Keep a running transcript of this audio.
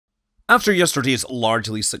After yesterday's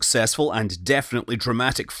largely successful and definitely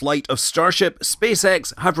dramatic flight of Starship,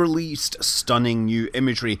 SpaceX have released stunning new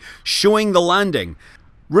imagery showing the landing.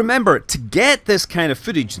 Remember, to get this kind of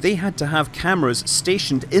footage, they had to have cameras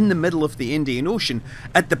stationed in the middle of the Indian Ocean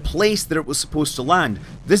at the place that it was supposed to land.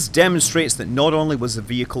 This demonstrates that not only was the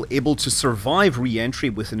vehicle able to survive re-entry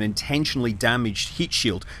with an intentionally damaged heat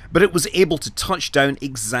shield, but it was able to touch down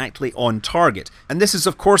exactly on target. And this is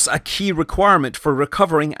of course a key requirement for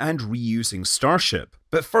recovering and reusing Starship.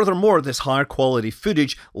 But furthermore, this higher quality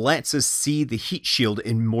footage lets us see the heat shield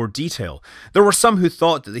in more detail. There were some who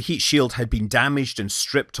thought that the heat shield had been damaged and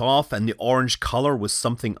stripped off and the orange colour was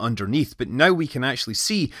something underneath, but now we can actually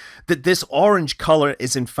see that this orange colour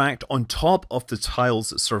is in fact on top of the tiles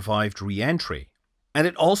that survived re-entry. And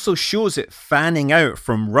it also shows it fanning out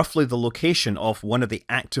from roughly the location of one of the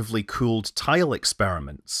actively cooled tile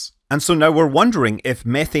experiments. And so now we're wondering if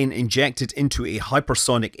methane injected into a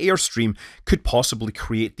hypersonic airstream could possibly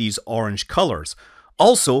create these orange colours.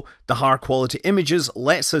 Also, the higher quality images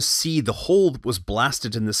lets us see the hole that was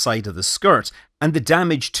blasted in the side of the skirt and the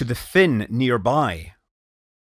damage to the fin nearby.